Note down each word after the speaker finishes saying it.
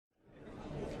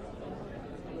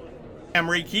I'm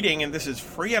Ray Keating, and this is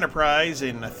Free Enterprise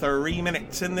in 3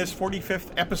 minutes. In this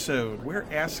 45th episode, we're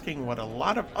asking what a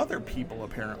lot of other people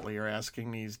apparently are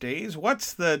asking these days.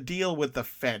 What's the deal with the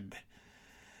Fed?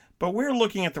 But we're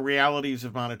looking at the realities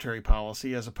of monetary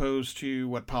policy as opposed to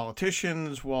what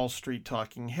politicians, Wall Street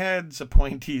talking heads,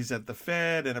 appointees at the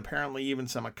Fed, and apparently even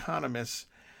some economists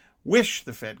wish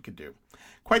the Fed could do.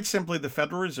 Quite simply, the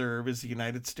Federal Reserve is the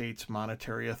United States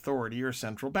monetary authority or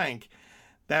central bank.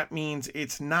 That means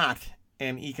it's not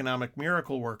an economic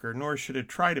miracle worker, nor should it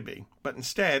try to be. But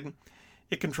instead,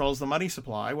 it controls the money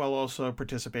supply while also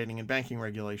participating in banking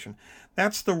regulation.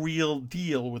 That's the real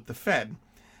deal with the Fed.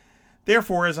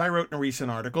 Therefore, as I wrote in a recent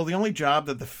article, the only job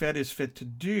that the Fed is fit to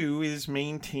do is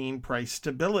maintain price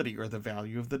stability or the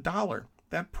value of the dollar.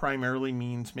 That primarily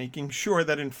means making sure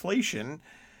that inflation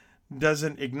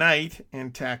doesn't ignite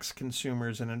and tax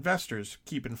consumers and investors,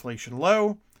 keep inflation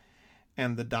low,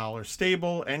 and the dollar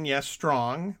stable, and yes,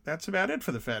 strong. That's about it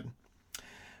for the Fed.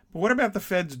 But what about the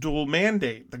Fed's dual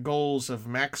mandate, the goals of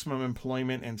maximum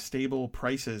employment and stable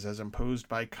prices as imposed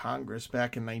by Congress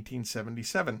back in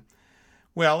 1977?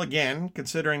 Well, again,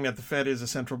 considering that the Fed is a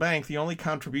central bank, the only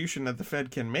contribution that the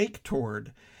Fed can make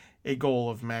toward a goal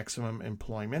of maximum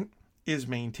employment is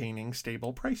maintaining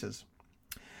stable prices.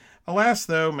 Alas,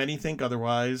 though, many think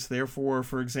otherwise. Therefore,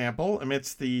 for example,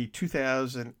 amidst the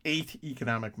 2008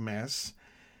 economic mess,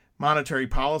 monetary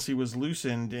policy was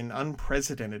loosened in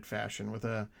unprecedented fashion with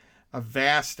a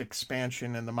vast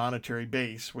expansion in the monetary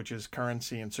base, which is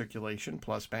currency in circulation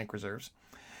plus bank reserves.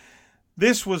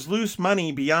 This was loose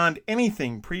money beyond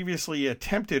anything previously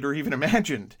attempted or even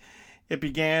imagined. It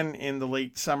began in the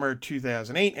late summer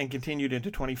 2008 and continued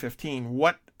into 2015.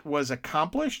 What was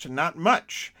accomplished? Not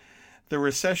much. The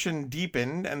recession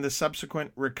deepened, and the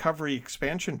subsequent recovery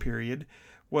expansion period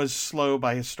was slow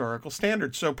by historical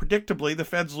standards. So predictably, the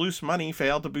Fed's loose money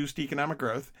failed to boost economic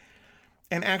growth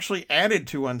and actually added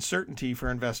to uncertainty for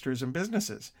investors and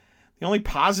businesses. The only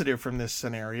positive from this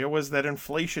scenario was that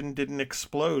inflation didn't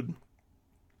explode.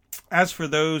 As for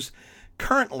those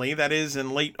currently, that is in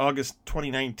late August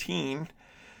 2019,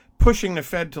 pushing the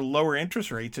Fed to lower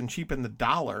interest rates and cheapen the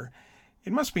dollar,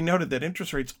 it must be noted that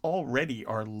interest rates already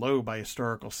are low by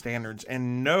historical standards,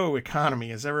 and no economy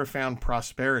has ever found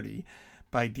prosperity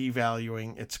by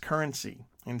devaluing its currency.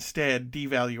 Instead,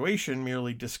 devaluation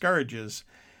merely discourages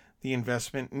the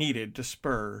investment needed to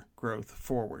spur growth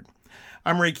forward.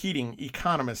 I'm Ray Keating,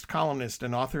 economist, columnist,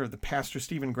 and author of the Pastor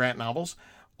Stephen Grant novels.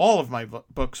 All of my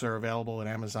books are available at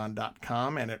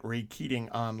Amazon.com and at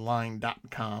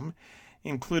RayKeatingOnline.com,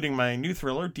 including my new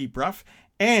thriller, Deep Rough.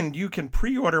 And you can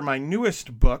pre-order my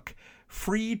newest book,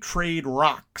 Free Trade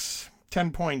Rocks, 10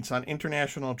 points on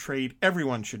international trade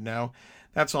everyone should know.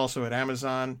 That's also at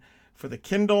Amazon for the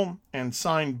Kindle, and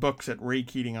signed books at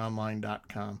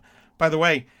RayKeatingOnline.com. By the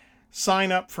way,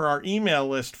 sign up for our email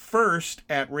list first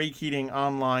at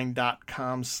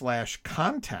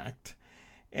RayKeatingOnline.com/contact,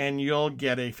 and you'll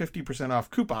get a 50% off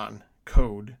coupon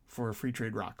code for Free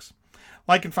Trade Rocks.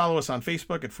 Like and follow us on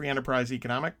Facebook at Free Enterprise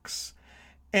Economics,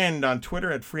 and on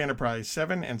Twitter at Free Enterprise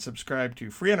 7, and subscribe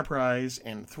to Free Enterprise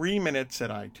in 3 minutes at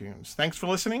iTunes. Thanks for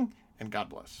listening, and God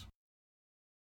bless.